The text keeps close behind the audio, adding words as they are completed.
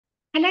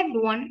Hello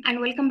everyone and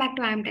welcome back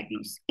to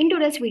ImTechnos. In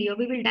today's video,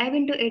 we will dive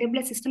into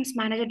AWS Systems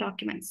Manager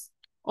Documents,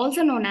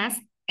 also known as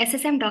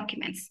SSM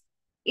Documents.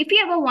 If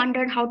you ever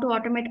wondered how to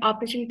automate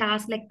operation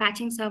tasks like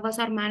patching servers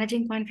or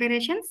managing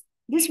configurations,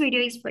 this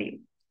video is for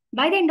you.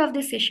 By the end of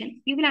this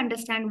session, you will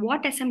understand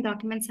what SM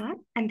documents are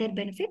and their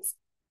benefits,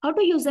 how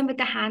to use them with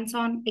a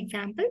hands-on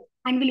example,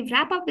 and we'll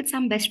wrap up with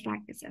some best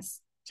practices.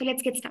 So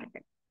let's get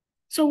started.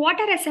 So what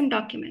are SM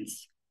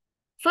documents?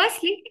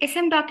 Firstly,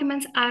 SM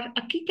documents are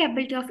a key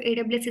capability of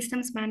AWS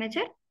Systems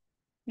Manager.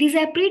 These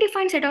are a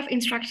predefined set of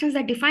instructions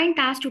that define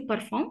tasks to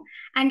perform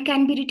and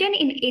can be written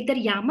in either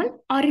YAML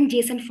or in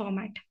JSON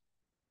format.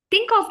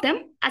 Think of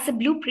them as a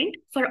blueprint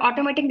for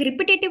automating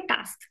repetitive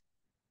tasks.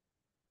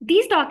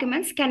 These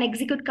documents can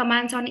execute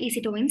commands on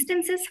EC2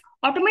 instances,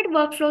 automate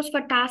workflows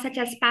for tasks such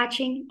as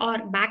patching or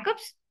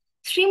backups,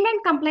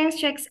 streamline compliance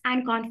checks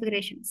and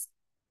configurations.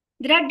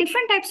 There are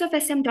different types of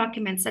SM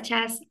documents, such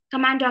as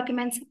command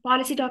documents,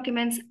 policy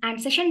documents,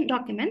 and session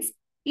documents,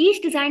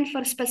 each designed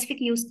for specific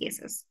use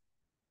cases.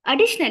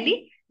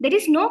 Additionally, there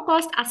is no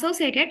cost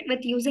associated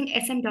with using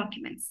SM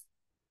documents.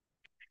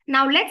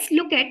 Now let's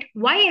look at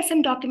why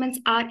SM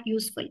documents are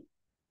useful.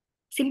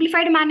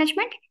 Simplified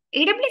management.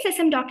 AWS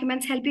SM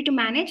documents help you to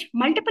manage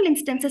multiple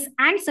instances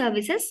and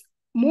services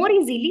more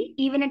easily,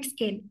 even at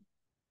scale.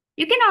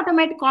 You can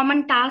automate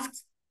common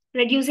tasks,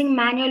 reducing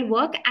manual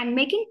work and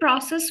making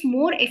process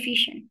more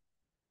efficient.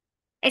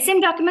 SM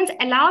documents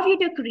allow you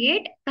to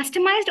create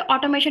customized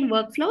automation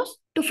workflows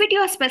to fit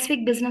your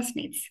specific business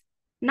needs.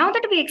 Now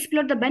that we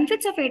explored the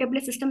benefits of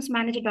AWS Systems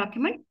Manager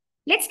document,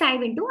 let's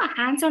dive into a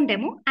hands-on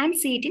demo and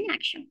see it in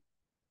action.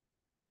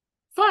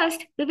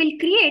 First, we will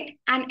create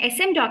an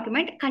SM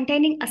document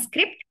containing a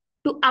script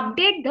to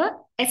update the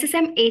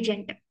SSM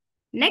agent.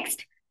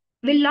 Next,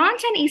 we'll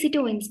launch an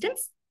EC2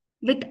 instance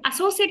with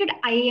associated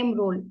IAM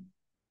role.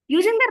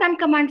 Using the run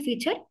command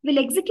feature, we'll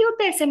execute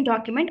the SM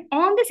document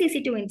on this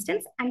EC2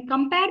 instance and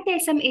compare the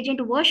SM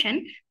agent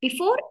version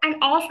before and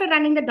after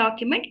running the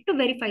document to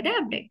verify the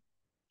update.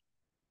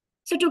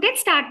 So to get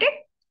started,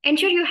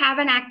 ensure you have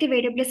an active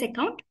AWS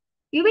account.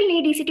 You will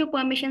need EC2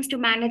 permissions to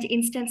manage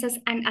instances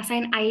and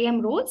assign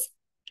IAM roles.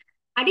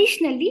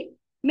 Additionally,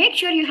 make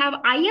sure you have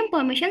IAM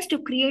permissions to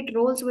create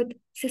roles with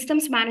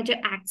Systems Manager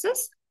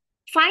access.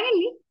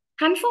 Finally,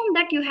 confirm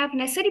that you have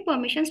necessary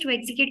permissions to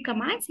execute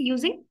commands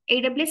using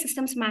AWS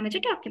Systems Manager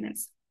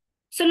Documents.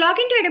 So log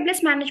into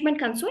AWS Management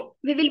Console.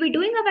 We will be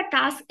doing our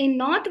task in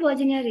North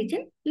Virginia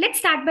region. Let's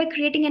start by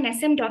creating an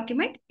SM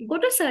document. Go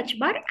to search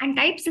bar and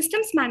type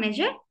Systems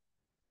Manager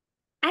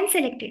and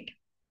select it.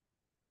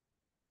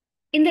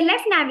 In the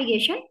left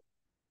navigation,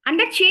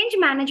 under Change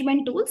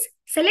Management Tools,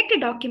 select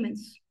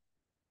Documents.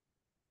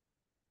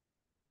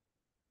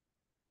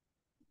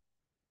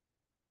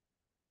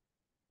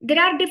 There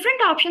are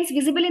different options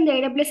visible in the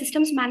AWS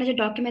Systems Manager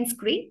Documents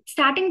screen,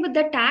 starting with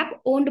the tab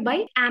owned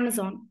by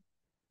Amazon.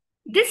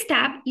 This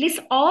tab lists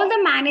all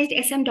the managed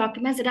SM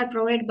documents that are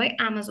provided by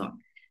Amazon.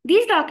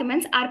 These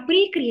documents are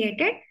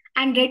pre-created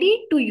and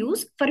ready to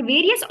use for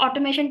various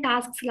automation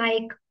tasks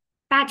like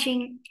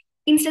patching,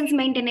 instance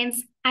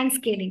maintenance, and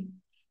scaling.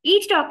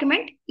 Each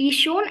document is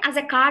shown as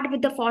a card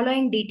with the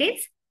following details: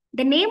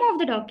 the name of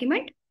the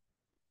document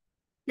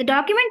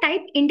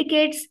type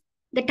indicates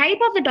the type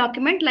of the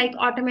document like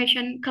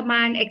automation,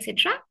 command,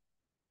 etc.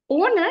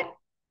 Owner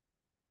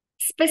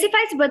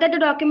specifies whether the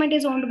document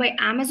is owned by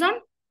Amazon,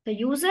 the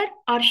user,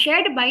 or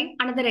shared by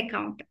another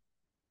account.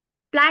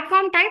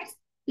 Platform types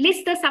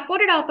list the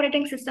supported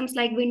operating systems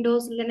like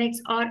Windows, Linux,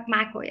 or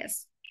Mac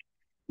OS.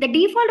 The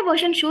default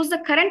version shows the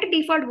current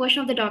default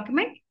version of the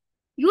document,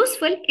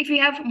 useful if you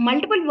have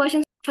multiple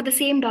versions for the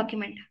same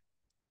document.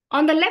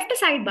 On the left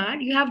sidebar,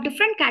 you have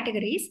different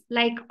categories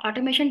like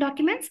automation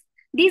documents.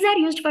 These are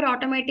used for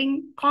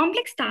automating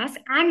complex tasks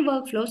and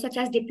workflows such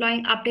as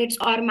deploying updates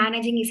or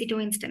managing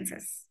EC2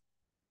 instances.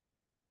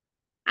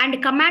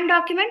 And command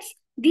documents,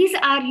 these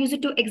are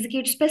used to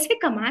execute specific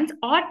commands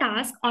or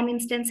tasks on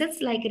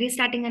instances like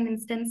restarting an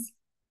instance,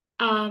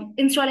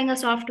 installing a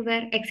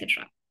software,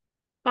 etc.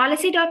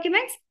 Policy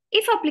documents,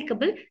 if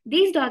applicable,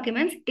 these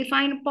documents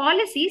define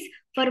policies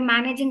for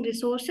managing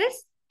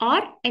resources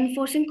or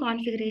enforcing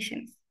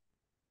configurations.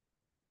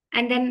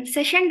 And then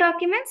session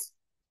documents,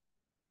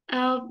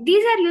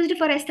 these are used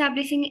for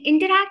establishing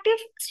interactive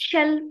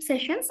shell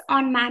sessions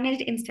on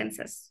managed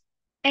instances.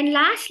 And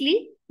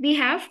lastly, we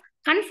have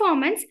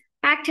conformance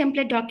pack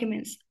template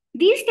documents.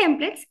 These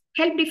templates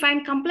help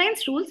define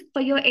compliance rules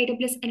for your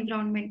AWS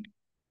environment.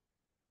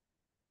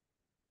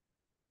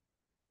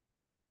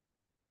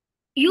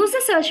 Use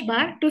the search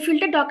bar to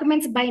filter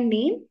documents by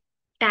name,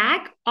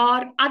 tag,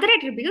 or other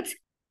attributes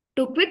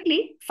to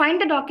quickly find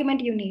the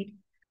document you need.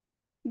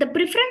 The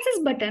Preferences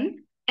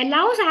button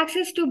allows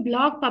access to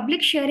block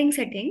public sharing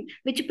setting,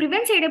 which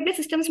prevents AWS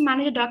Systems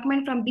Manager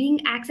document from being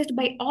accessed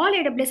by all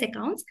AWS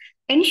accounts,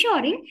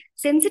 ensuring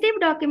sensitive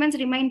documents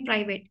remain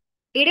private.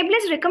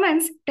 AWS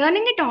recommends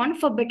turning it on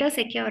for better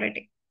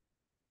security.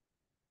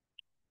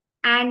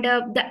 And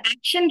the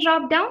action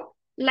dropdown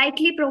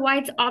likely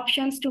provides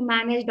options to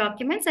manage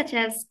documents such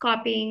as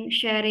copying,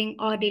 sharing,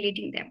 or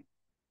deleting them.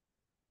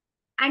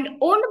 And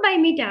Owned by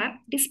Me tab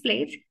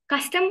displays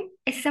custom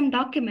SSM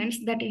documents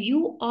that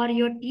you or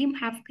your team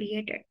have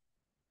created.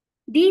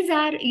 These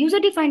are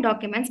user-defined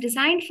documents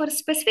designed for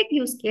specific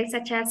use cases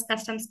such as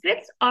custom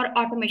scripts or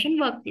automation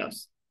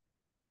workflows.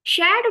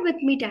 Shared with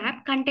Me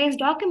tab contains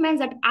documents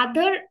that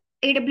other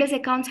AWS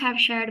accounts have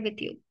shared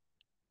with you.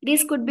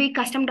 These could be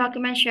custom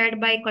documents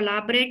shared by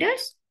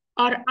collaborators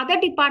or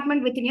other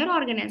departments within your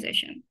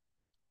organization.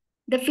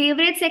 The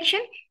favorite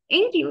section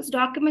includes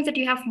documents that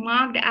you have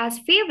marked as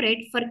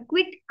favorite for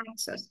quick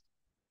access.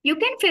 You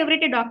can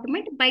favorite a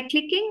document by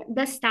clicking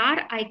the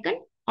star icon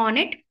on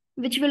it,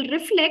 which will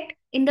reflect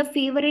in the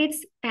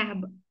favorites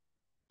tab,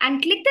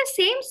 and click the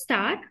same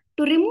star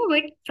to remove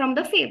it from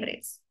the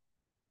favorites.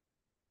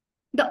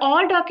 The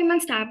All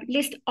Documents tab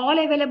lists all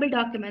available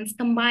documents,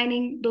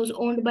 combining those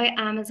owned by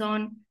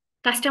Amazon,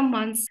 custom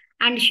ones,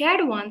 and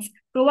shared ones,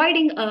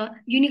 providing a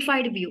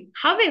unified view.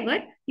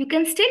 However, you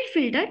can still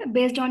filter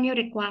based on your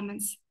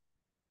requirements.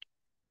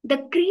 The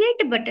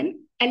Create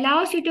button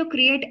allows you to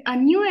create a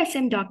new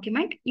SM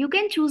document. You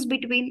can choose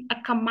between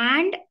a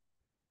command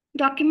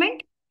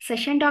document,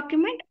 session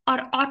document, or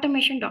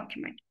automation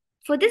document.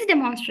 For this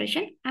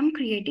demonstration, I'm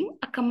creating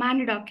a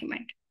command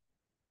document.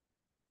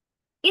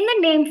 In the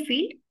name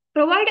field,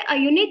 provide a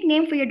unique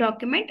name for your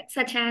document,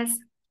 such as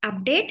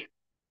Update,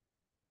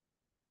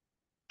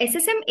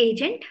 SSM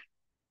Agent,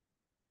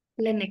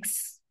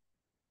 Linux.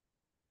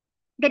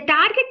 The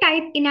target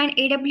type in an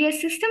AWS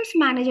Systems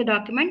Manager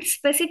document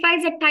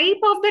specifies the type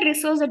of the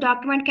resource the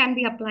document can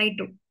be applied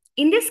to.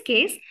 In this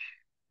case,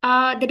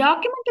 the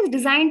document is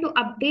designed to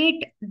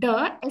update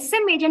the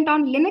SM agent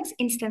on Linux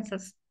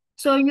instances.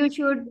 So you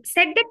should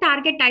set the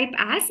target type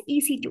as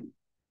EC2.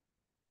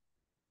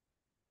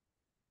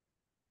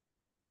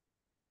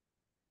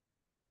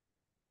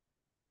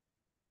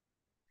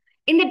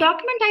 In the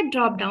document type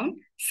dropdown,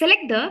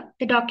 select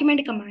the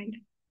document command.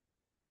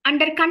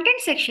 Under content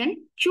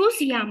section, choose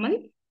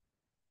YAML.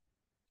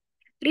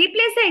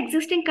 Replace the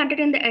existing content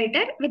in the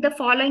editor with the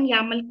following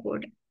YAML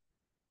code.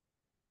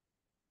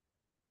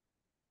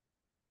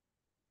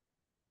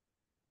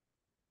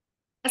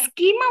 A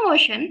schema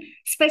version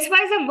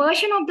specifies a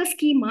version of the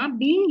schema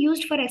being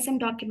used for SM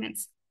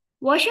documents.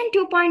 Version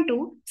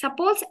 2.2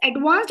 supports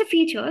advanced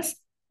features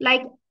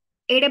like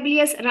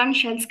AWS Run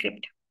Shell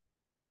script.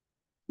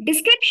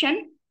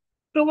 Description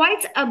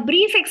provides a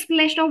brief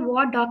explanation of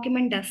what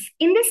document does.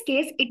 In this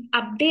case, it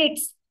updates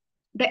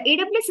the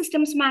AWS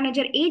Systems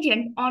Manager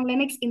agent on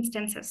Linux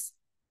instances.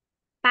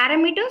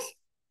 Parameters,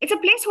 it's a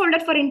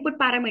placeholder for input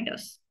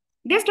parameters.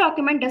 This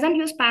document doesn't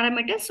use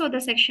parameters, so the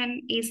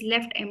section is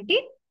left empty.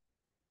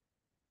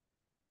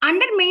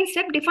 Under main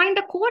step, define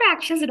the core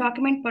actions the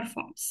document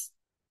performs.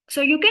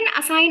 So you can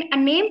assign a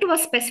name to a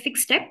specific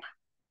step.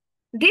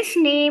 This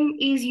name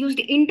is used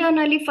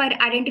internally for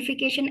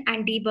identification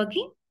and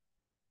debugging.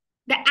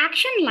 The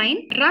action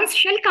line runs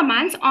shell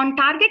commands on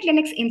target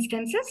Linux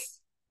instances.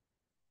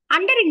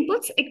 Under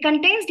inputs, it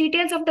contains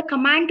details of the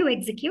command to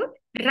execute.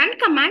 Run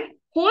command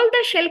hold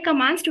the shell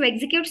commands to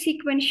execute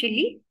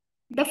sequentially.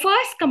 The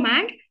first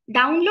command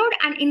download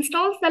and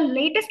installs the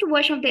latest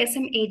version of the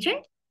SM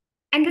agent.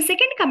 And the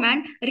second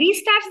command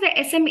restarts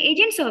the SM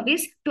agent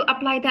service to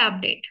apply the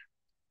update.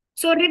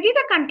 So review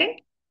the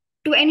content.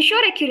 To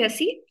ensure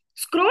accuracy,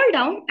 scroll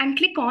down and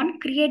click on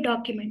Create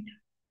Document.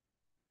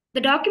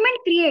 The document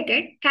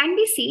created can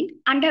be seen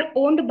under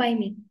Owned by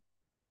Me.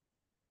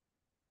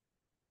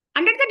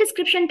 Under the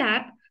Description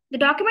tab, the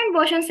Document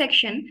Version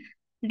section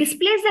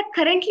displays the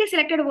currently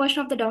selected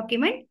version of the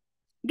document.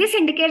 This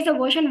indicates the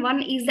version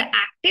 1 is the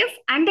active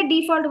and the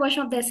default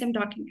version of the SM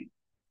document.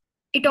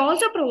 It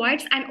also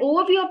provides an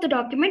overview of the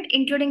document,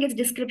 including its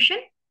description,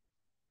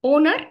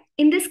 owner,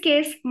 in this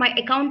case, my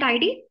account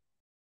ID,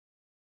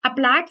 a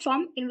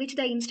platform in which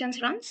the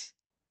instance runs,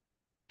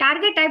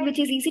 target type, which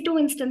is EC2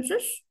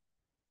 instances,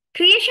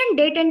 creation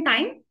date and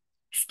time,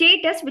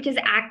 status, which is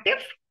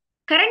active,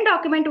 current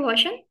document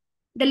version,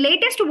 the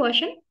latest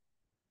version,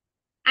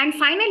 and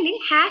finally,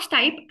 hash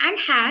type and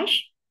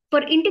hash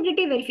for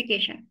integrity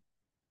verification.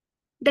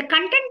 The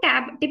Content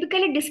tab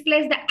typically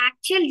displays the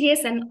actual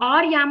JSON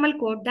or YAML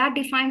code that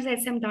defines the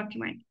SM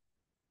document.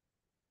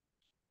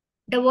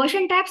 The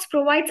Version tabs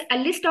provides a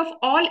list of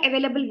all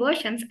available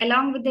versions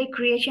along with their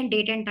creation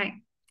date and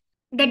time.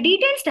 The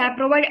Details tab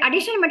provides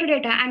additional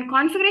metadata and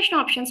configuration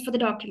options for the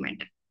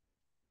document.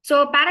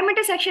 So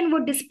parameter section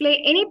would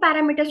display any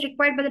parameters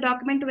required by the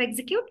document to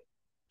execute.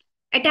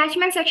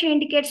 Attachment section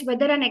indicates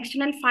whether an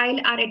external file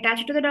are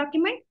attached to the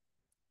document.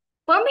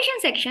 Permission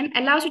section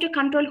allows you to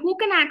control who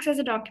can access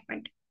the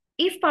document.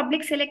 If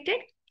public selected,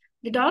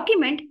 the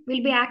document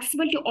will be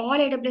accessible to all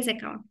AWS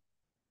accounts.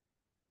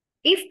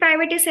 If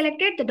private is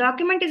selected, the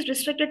document is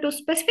restricted to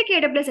specific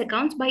AWS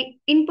accounts by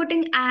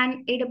inputting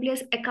an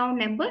AWS account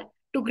number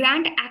to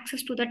grant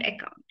access to that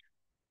account.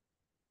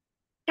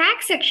 Tag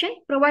section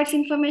provides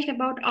information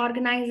about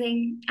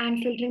organizing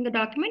and filtering the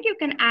document. You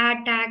can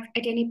add tags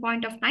at any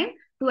point of time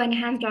to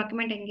enhance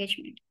document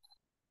engagement.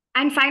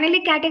 And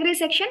finally, category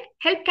section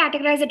help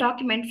categorize the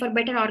document for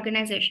better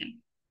organization.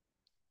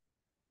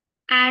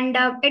 And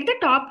at the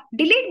top,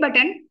 delete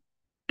button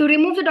To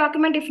remove the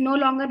document if no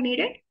longer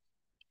needed.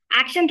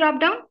 Action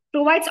dropdown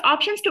provides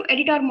options to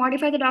edit or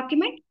modify the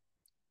document.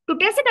 To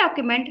test the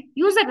document,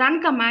 use the run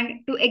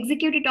command to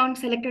execute it on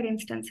selected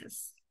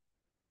instances.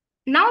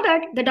 Now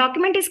that the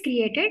document is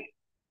created,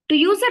 to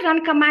use the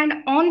run command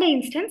on the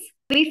instance,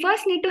 we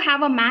first need to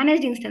have a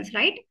managed instance,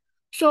 right?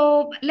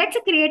 So let's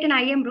create an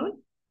IAM role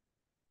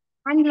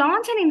and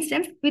launch an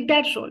instance with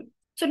that role.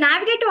 So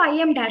navigate to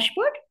IAM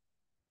dashboard.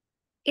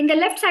 In the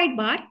left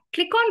sidebar,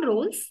 click on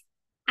roles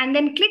and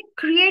then click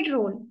create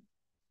role.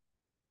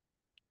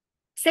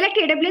 Select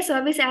AWS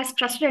service as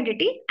trusted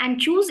entity and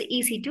choose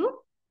EC2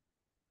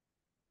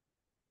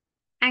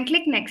 and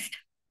click next.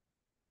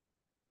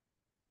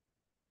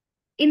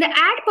 In the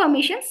add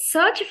permissions,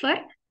 search for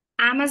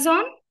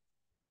Amazon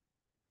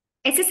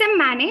SSM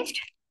managed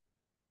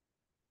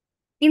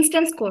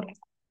instance code.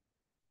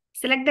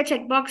 Select the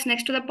checkbox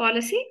next to the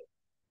policy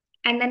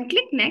and then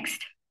click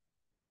next.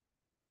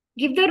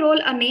 Give the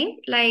role a name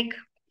like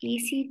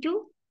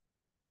EC2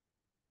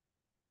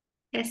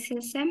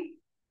 SSM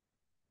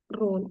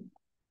role.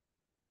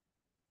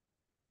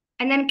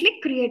 And then click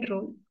create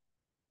role.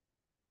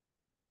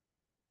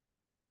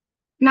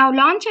 Now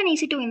launch an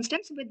EC2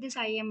 instance with this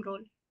IAM role.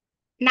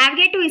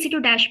 Navigate to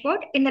EC2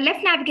 dashboard. In the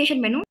left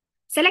navigation menu,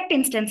 select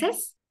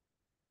instances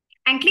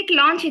and click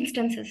launch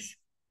instances.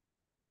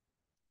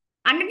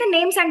 Under the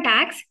names and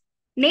tags,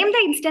 name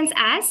the instance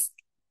as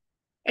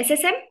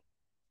SSM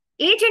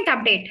agent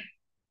update.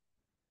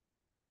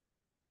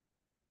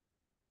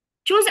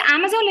 Choose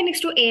Amazon Linux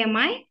to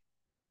AMI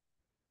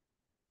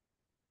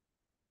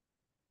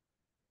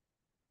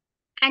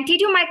and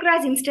T2 micro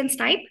as instance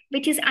type,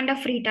 which is under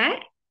free tier.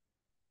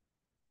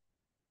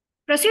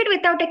 Proceed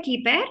without a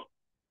key pair.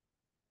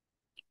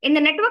 In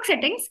the network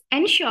settings,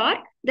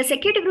 ensure the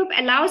security group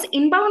allows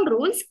inbound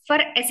rules for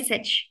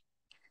SSH.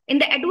 In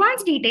the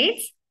advanced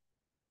details,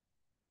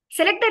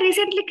 select the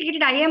recently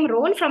created IAM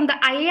role from the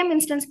IAM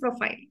instance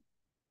profile.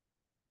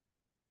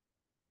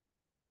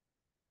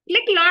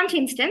 Click launch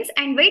instance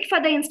and wait for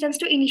the instance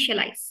to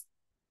initialize.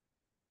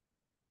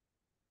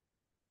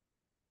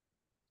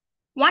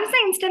 Once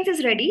the instance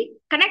is ready,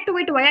 connect to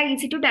it via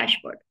EC2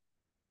 dashboard.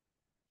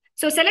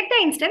 So select the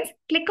instance,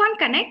 click on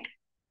connect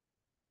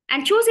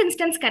and choose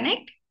instance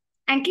connect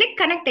and click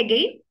connect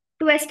again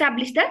to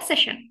establish the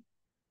session.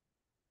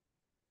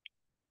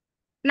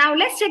 Now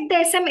let's check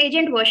the SM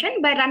agent version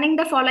by running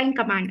the following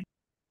command.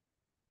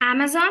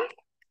 Amazon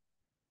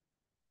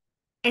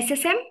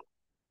SSM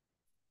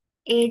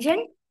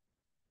agent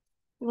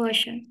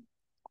version.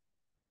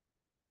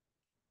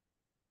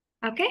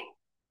 Okay.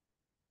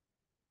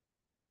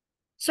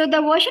 So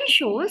the version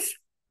shows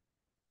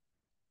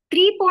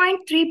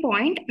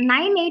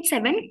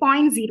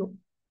 3.3.987.0.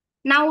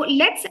 Now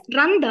let's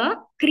run the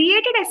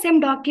created SM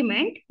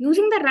document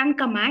using the run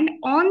command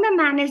on the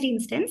managed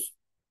instance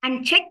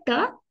and check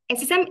the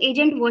SSM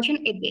agent version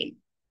again.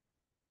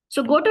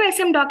 So go to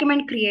SM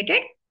document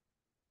created,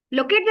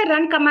 locate the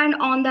run command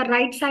on the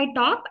right side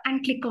top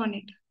and click on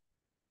it.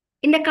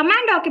 In the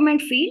command document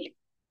field,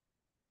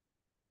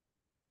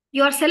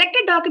 your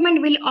selected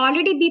document will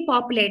already be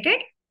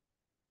populated.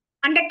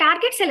 Under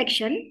target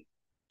selection,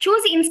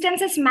 choose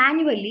instances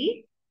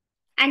manually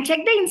and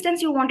check the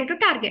instance you wanted to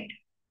target.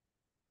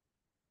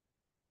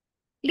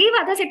 Leave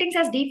other settings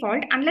as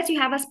default unless you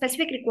have a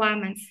specific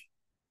requirements.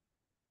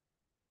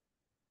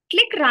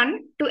 Click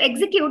Run to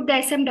execute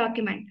the SM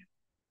document.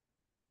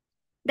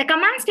 The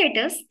command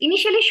status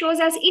initially shows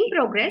as in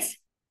progress.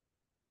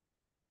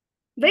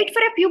 Wait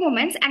for a few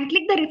moments and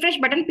click the refresh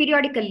button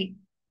periodically.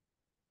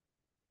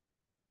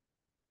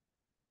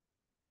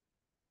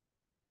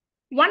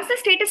 Once the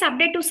status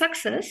update to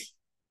success,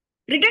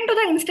 return to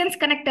the Instance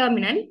Connect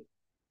terminal.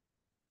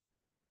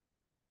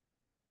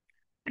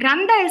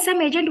 Run the SM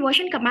agent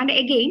version command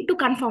again to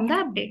confirm the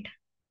update.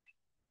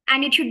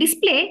 And it should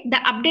display the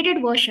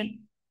updated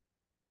version,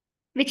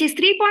 which is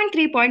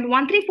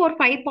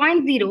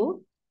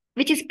 3.3.1345.0,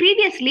 which is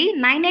previously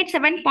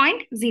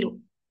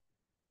 987.0.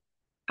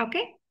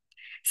 Okay.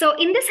 So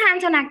in this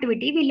hands-on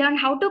activity, we learned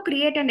how to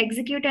create and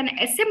execute an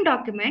SM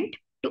document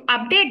to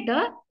update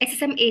the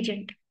SSM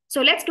agent.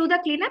 So let's do the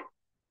cleanup.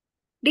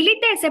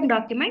 Delete the SM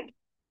document.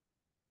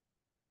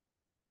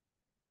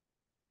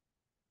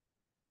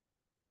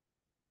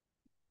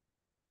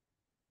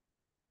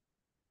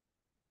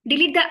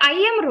 Delete the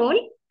IAM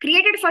role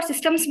created for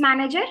Systems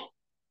Manager.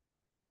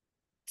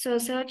 So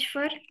search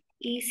for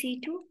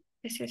EC2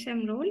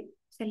 SSM role,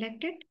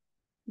 select it,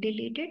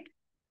 delete it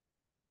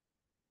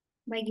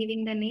by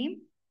giving the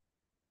name.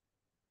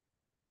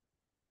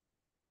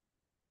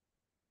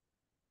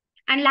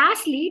 And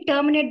lastly,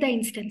 terminate the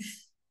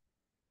instance.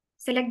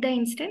 Select the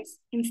instance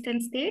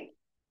state,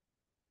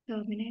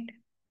 terminate.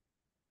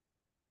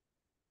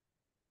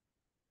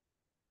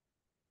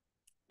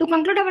 To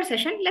conclude our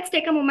session, let's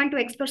take a moment to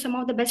explore some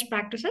of the best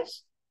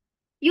practices.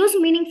 Use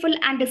meaningful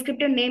and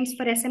descriptive names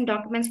for SM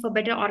documents for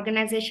better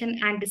organization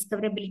and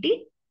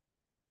discoverability.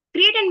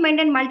 Create and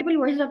maintain multiple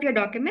versions of your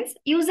documents.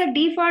 Use the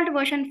default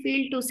version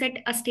field to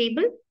set a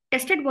stable,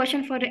 tested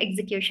version for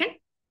execution.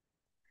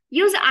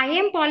 Use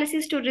IAM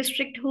policies to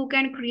restrict who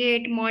can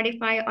create,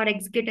 modify, or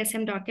execute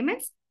SM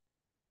documents.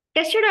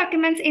 Test your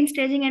documents in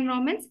staging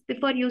environments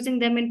before using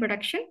them in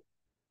production.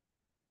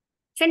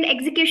 Send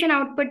execution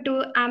output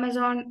to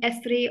Amazon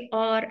S3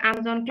 or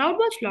Amazon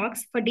CloudWatch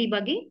logs for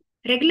debugging.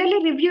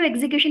 Regularly review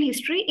execution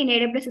history in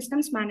AWS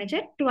Systems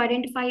Manager to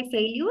identify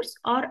failures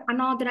or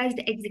unauthorized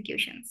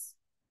executions.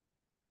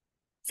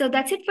 So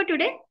that's it for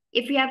today.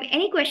 If you have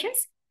any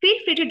questions, feel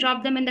free to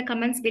drop them in the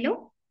comments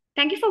below.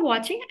 Thank you for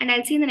watching, and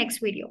I'll see you in the next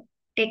video.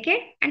 Take care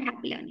and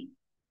happy learning.